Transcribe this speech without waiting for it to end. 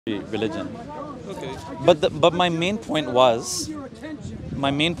religion. Okay. But my main point was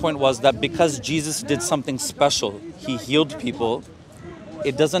that because Jesus did something special, he healed people.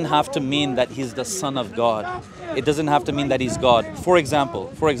 It doesn't have to mean that he's the Son of God. It doesn't have to mean that he's God. For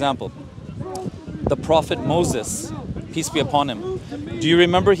example, the prophet Moses, peace be upon him. Do you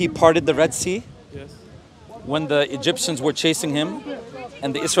remember he parted the Red Sea Yes. when the Egyptians were chasing him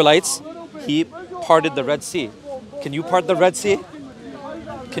and the Israelites? He parted the Red Sea. Can you part the Red Sea?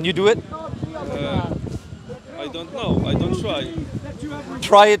 Can you do it? I don't know. I don't try.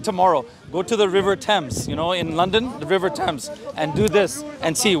 Try it tomorrow. Go to the River Thames, in London, the River Thames, and do this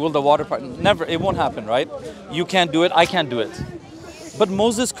and see, will the water part? Never, it won't happen, right? You can't do it, I can't do it. But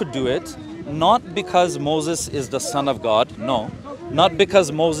Moses could do it, not because Moses is the Son of God, no. Not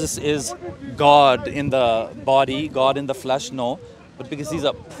because Moses is God in the body, God in the flesh, no. But because he's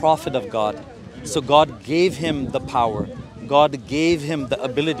a prophet of God. So God gave him the power. God gave him the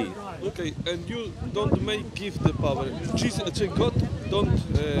ability. Okay, and you don't make give the power. Jesus, God don't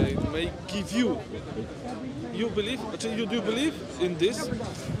make give you. You believe? You do believe in this?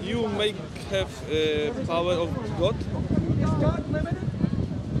 You make have power of God.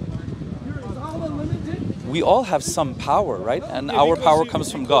 We all have some power, right? And Yeah, our because power you-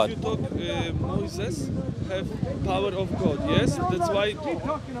 comes from because God. You talk Moses have power of God. Yes, that's why.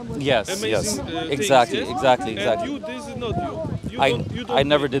 Yes, Amazing, yes. things, Exactly, yes? exactly, And exactly. you, this is not you. You I don't, you don't I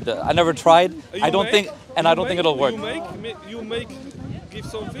never make. did that. I never tried. You I don't make? think, and I don't think it'll work. You make, give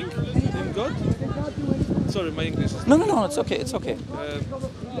something in God. Sorry, my English is. No, it's okay, it's okay.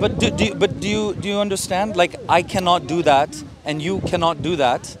 But do you understand? Like, I cannot do that, and you cannot do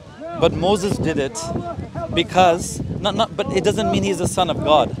that, but Moses did it because not. But it doesn't mean he's the son of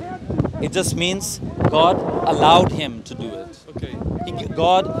God. It just means God allowed him to do it. Okay.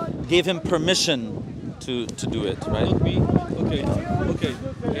 God gave him permission to do it, right? Not me. Okay. Okay.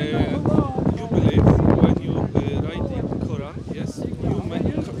 You believe when you writing Quran? Yes.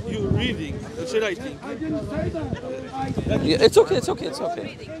 You reading. It's writing. Yeah, it's okay, it's okay, it's okay.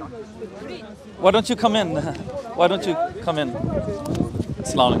 Why don't you come in? Why don't you come in?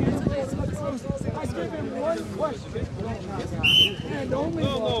 Assalamu alaikum.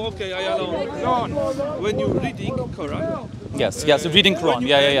 No. Okay. I alone. When you reading Quran. Yes, reading Quran. when you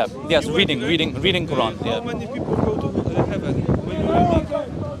Yeah. end, Yes, you reading Quran. How Yeah. many people go to heaven when you reading?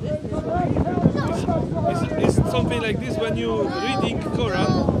 Is something like this when you reading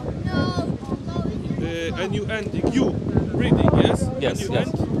Quran and you end you reading, yes? Yes, And you yes.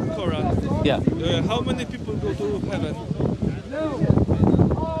 end Quran. Yeah. How many people go to heaven?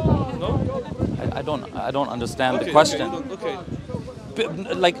 No? I don't understand the Okay, question. Okay.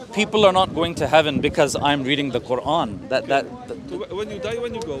 Like, people are not going to heaven because I'm reading the Quran. When you die,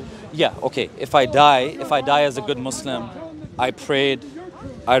 when you go? Yeah, okay. If I die as a good Muslim, I prayed,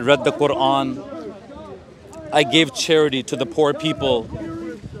 I read the Quran, I gave charity to the poor people,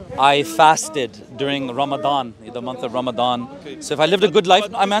 I fasted during Ramadan, the month of Ramadan. Okay. So if I lived a good life,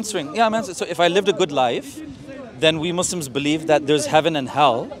 I'm answering. Yeah, I'm answering. So if I lived a good life, then we Muslims believe that there's heaven and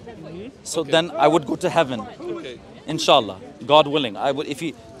hell. So then I would go to heaven. Okay. Inshallah, God willing. I would,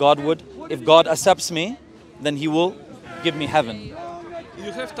 if God accepts me, then He will give me heaven.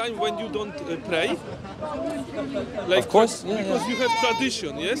 You have time when you don't pray? Like, Of course, yeah, because you have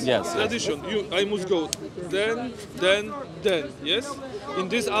tradition, yes? Yes. Tradition. I must go then, yes? In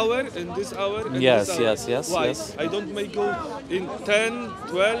this hour, and this hour, and Yes, this hour. yes, Why? yes. I don't make go in 10,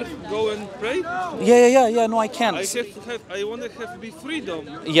 12, go and pray? Yeah. No, I can't. I want to have be freedom.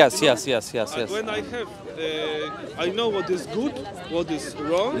 Yes. When I have, I know what is good, what is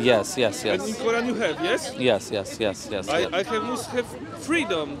wrong. Yes. And in Quran you have, yes? Yes. I must have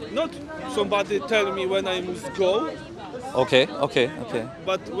freedom, not somebody tell me when I must go, Okay.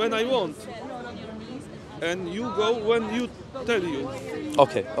 but when I want. And you go when you tell you.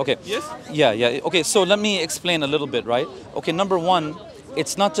 Okay. Yes? Yeah. Okay, so let me explain a little bit, right? Okay, number one,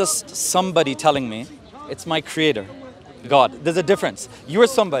 it's not just somebody telling me, it's my creator, God. There's a difference. You're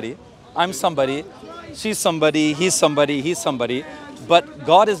somebody, I'm somebody, she's somebody, he's somebody. But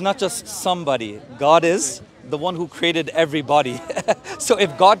God is not just somebody. God is the one who created everybody. So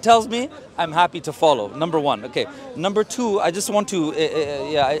if God tells me, I'm happy to follow. Number one. Okay. Number two, I just want to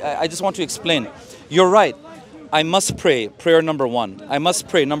explain. You're right. I must pray. Prayer number one. I must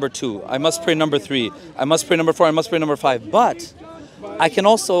pray number two. I must pray number three. I must pray number four. I must pray number five. But I can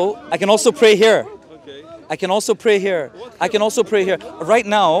also pray here. Okay. I can also pray here. I can also pray here. Right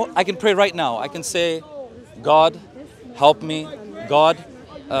now, I can pray right now. I can say, God, help me. God,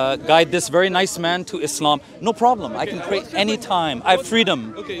 guide this very nice man to Islam. No problem. I can pray anytime. I have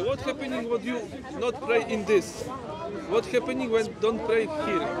freedom. Okay, what happening would you not pray in this? What happening when don't pray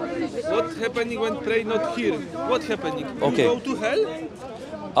here? What happening when pray not here? What happening? Okay. You go to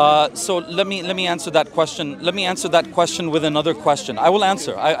hell? So let me answer that question. Let me answer that question with another question. I will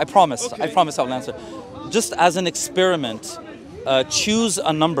answer. I promise. Okay. I promise I will answer. Just as an experiment, choose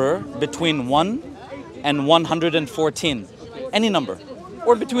a number between 1 and 114. Any number.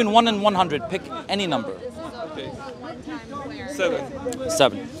 Or between 1 and 100. Pick any number. Okay. 7.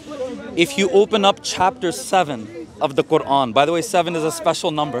 7. If you open up chapter 7 of the Quran, by the way, 7 is a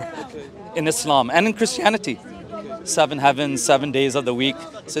special number in Islam and in Christianity. 7 heavens, 7 days of the week.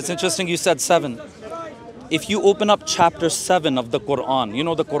 So it's interesting you said 7. If you open up chapter 7 of the Quran, you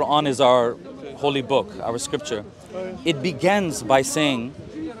know the Quran is our holy book, our scripture. It begins by saying,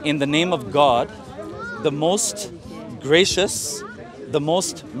 in the name of God, the most gracious, the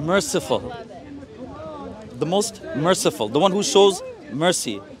most merciful. The most merciful, the one who shows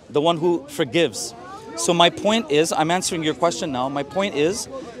mercy, the one who forgives. So my point is, I'm answering your question now, my point is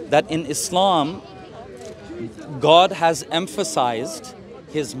that in Islam, God has emphasized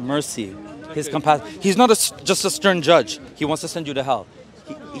His mercy, His compassion. He's not just a stern judge. He wants to send you to hell.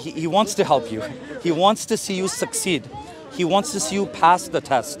 He wants to help you. He wants to see you succeed. He wants to see you pass the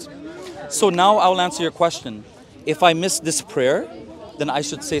test. So now I will answer your question. If I miss this prayer, then I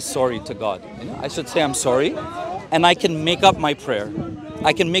should say sorry to God. I should say I'm sorry, and I can make up my prayer.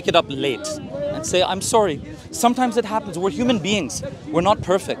 I can make it up late and say I'm sorry. Sometimes it happens. We're human beings. We're not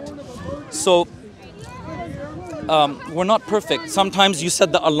perfect. So we're not perfect. Sometimes you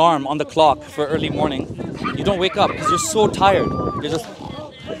set the alarm on the clock for early morning. You don't wake up because you're so tired.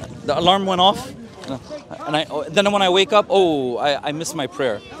 The alarm went off, and then when I wake up, I missed my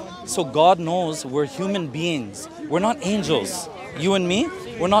prayer. So God knows we're human beings. We're not angels. You and me,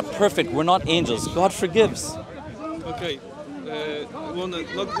 we're not perfect. We're not angels. God forgives. Okay.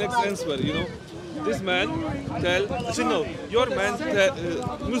 Next answer, this man your man,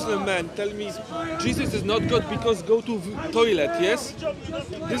 Muslim man, tell me Jesus is not God because go to toilet, yes?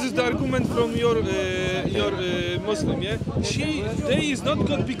 This is the argument from your Muslim, yeah? They is not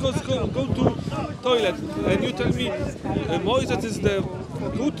God because go to toilet, and you tell me Moses is the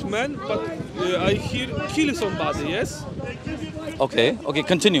good man, but I hear kill somebody, yes? Okay,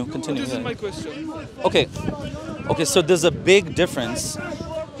 continue. This is my question. Okay, so there's a big difference.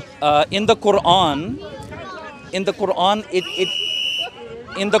 In the Quran, it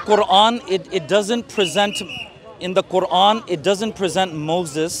doesn't present. In the Quran, it doesn't present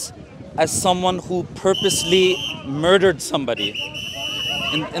Moses as someone who purposely murdered somebody.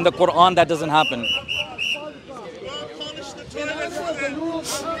 In the Quran, that doesn't happen.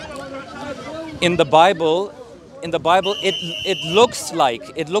 In the Bible, it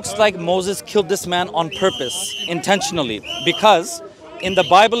looks like Moses killed this man on purpose, intentionally, because in the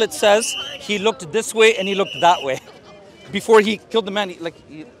Bible it says he looked this way and he looked that way before he killed the man.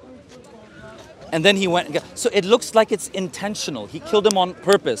 And then he went. So it looks like it's intentional. He killed him on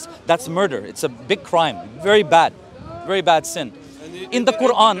purpose. That's murder. It's a big crime. Very bad sin. In the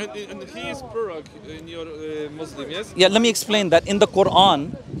Quran, and he is Prorok in your Muslim, yes? Yeah, let me explain that. In the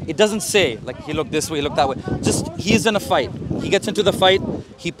Quran, it doesn't say like he looked this way, he looked that way. Just he's in a fight. He gets into the fight.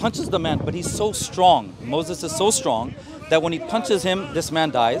 He punches the man, but he's so strong. Moses is so strong that when he punches him, this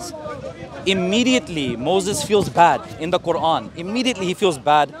man dies. Immediately, Moses feels bad in the Quran. Immediately, he feels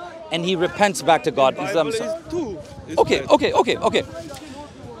bad, and he repents back to God. Okay.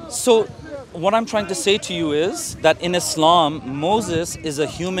 So, what I'm trying to say to you is that in Islam, Moses is a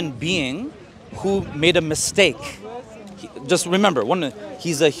human being who made a mistake. Just remember,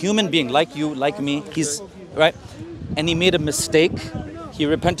 he's a human being like you, like me. He's right, and he made a mistake. He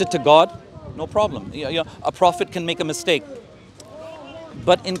repented to God. No problem. A prophet can make a mistake.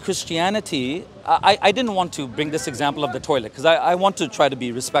 But in Christianity, I didn't want to bring this example of the toilet because I want to try to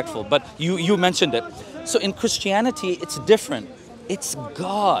be respectful. But you mentioned it. So in Christianity, it's different. It's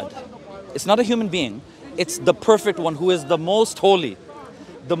God. It's not a human being. It's the perfect one who is the most holy,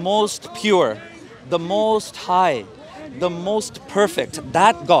 the most pure, the most high, the most perfect.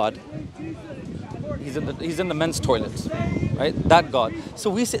 That God, he's in the men's toilet, right? That God. So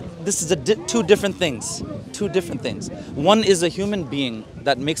we say this is two different things. Two different things. One is a human being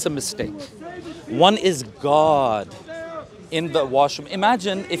that makes a mistake. One is God in the washroom.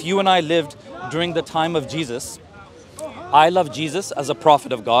 Imagine if you and I lived during the time of Jesus. I love Jesus as a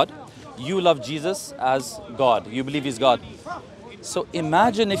prophet of God. You love Jesus as God. You believe he's God. So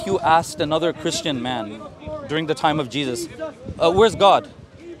imagine if you asked another Christian man during the time of Jesus, where's God?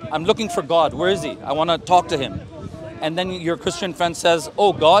 I'm looking for God. Where is he? I want to talk to him. And then your Christian friend says,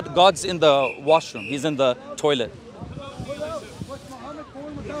 oh, God's in the washroom. He's in the toilet.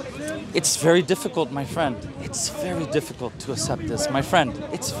 It's very difficult, my friend. It's very difficult to accept this, my friend.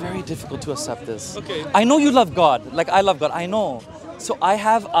 It's very difficult to accept this. Okay. I know you love God, like I love God, I know. So I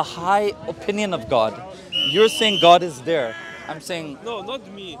have a high opinion of God. You're saying God is there. I'm saying, No, not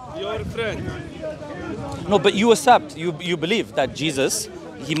me, your friend. no, but you accept, you believe that Jesus,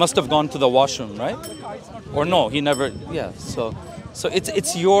 he must have gone to the washroom, right? Or no, he never, yeah, so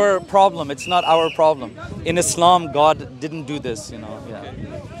it's your problem, it's not our problem. In Islam, God didn't do this, you know, yeah.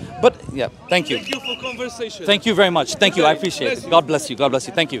 But yeah, thank you. Thank you for conversation. Thank you very much. Thank you, I Okay, appreciate bless it. you. God bless you, God bless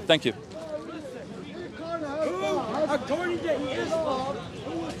you. Thank you, thank you. According to Islam,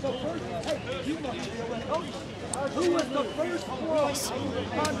 who was the first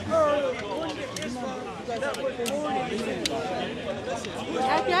one on earth, according to Islam, that was born in sin?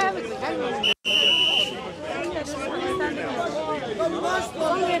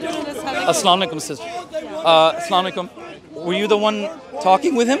 Assalamu alaikum, sister. Assalamu alaikum. Were you the one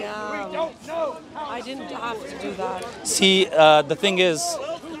talking with him? I didn't have to do that. See, the thing is,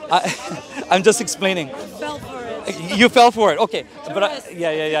 I'm just explaining. Fell for it. You fell for it, okay. But yeah,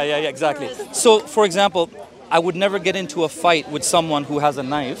 exactly. So, for example, I would never get into a fight with someone who has a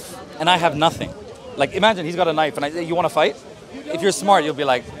knife and I have nothing. Like, imagine he's got a knife and I say, you want to fight? If you're smart, you'll be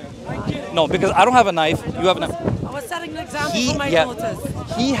like, no, because I don't have a knife, you have a knife. I was setting an example for my daughters.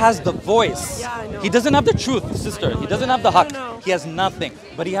 He has the voice. Yeah, I know. He doesn't have the truth, sister. He doesn't have the haq. know. He has nothing.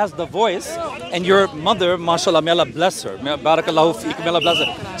 But he has the voice. And your mother, mashallah, may Allah bless her. May barakallahu feek, may Allah bless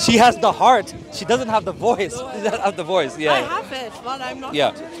her. She has the heart. She doesn't have the voice. She doesn't have the voice. I Yeah. have it, but I'm not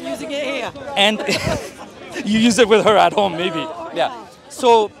Yeah. using it here. And you use it with her at home, maybe. Yeah.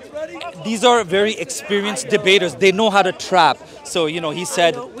 So these are very experienced debaters. They know how to trap. So, you know, he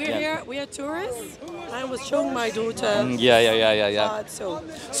said. We're yeah. here, we are tourists. I was showing my daughter. Yeah. So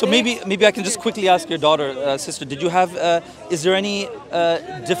So maybe I can just quickly ask your daughter, sister, did you have, is there any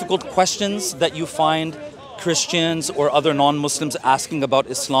difficult questions that you find Christians or other non-Muslims asking about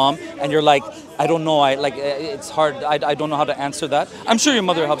Islam and you're like, I don't know, it's hard, I don't know how to answer that? I'm sure your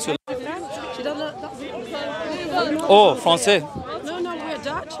mother helps you. she doesn't. Oh, Francais. No, we're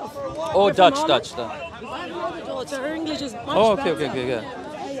Dutch. Oh, We're Dutch. from Holland. My other daughter, her English is much Oh, okay, better. yeah.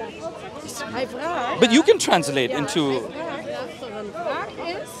 Hij vraagt. But you can translate into, Als er een vraag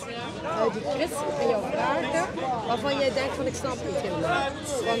is, die christen en jou vragen, waarvan jij denkt van ik snap het niet helemaal.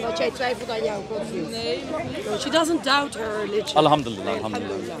 Van dat jij twijfelt aan jouw godsdienst. Nee. No, she doesn't doubt her religion. alhamdulillah.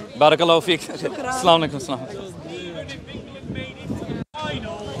 Barakallahu feek. Assalamu alaikum.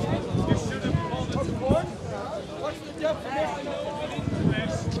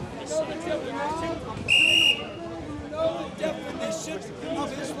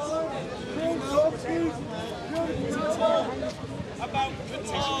 About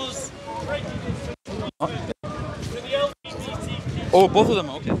Qatar's prejudice to the LGBTQ. Oh, both of them,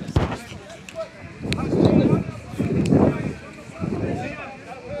 okay.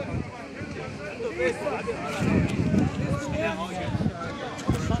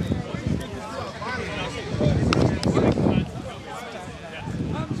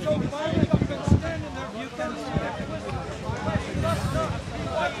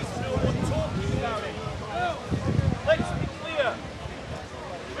 Let's be clear.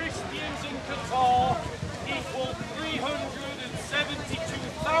 Christians in Qatar equal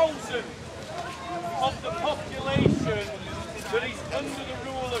 372,000 of the population that is under the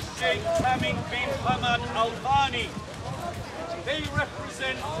rule of Sheikh Tamim bin Hamad Al Thani. They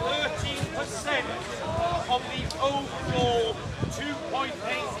represent 13% of the overall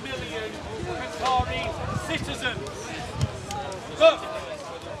 2.8 million Qatari citizens. But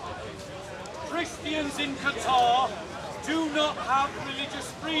Christians in Qatar do not have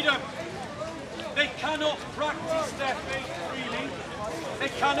religious freedom. They cannot practice their faith freely. They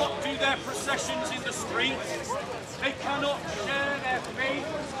cannot do their processions in the streets. They cannot share their faith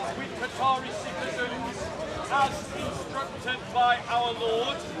with Qatari citizens as instructed by our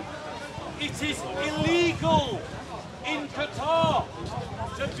Lord. It is illegal in Qatar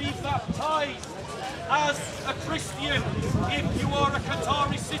to be baptized as a Christian if you are a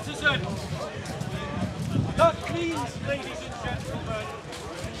Qatari citizen. That means, ladies and gentlemen,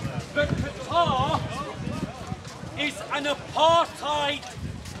 that Qatar is an apartheid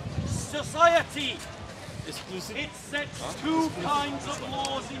society. It sets two kinds of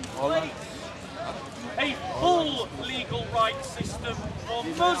laws in place. A full legal rights system for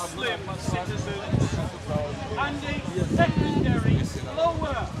Muslim citizens and a secondary,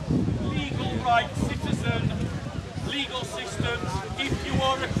 lower legal rights legal system if you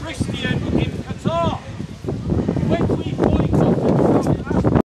are a Christian in Qatar.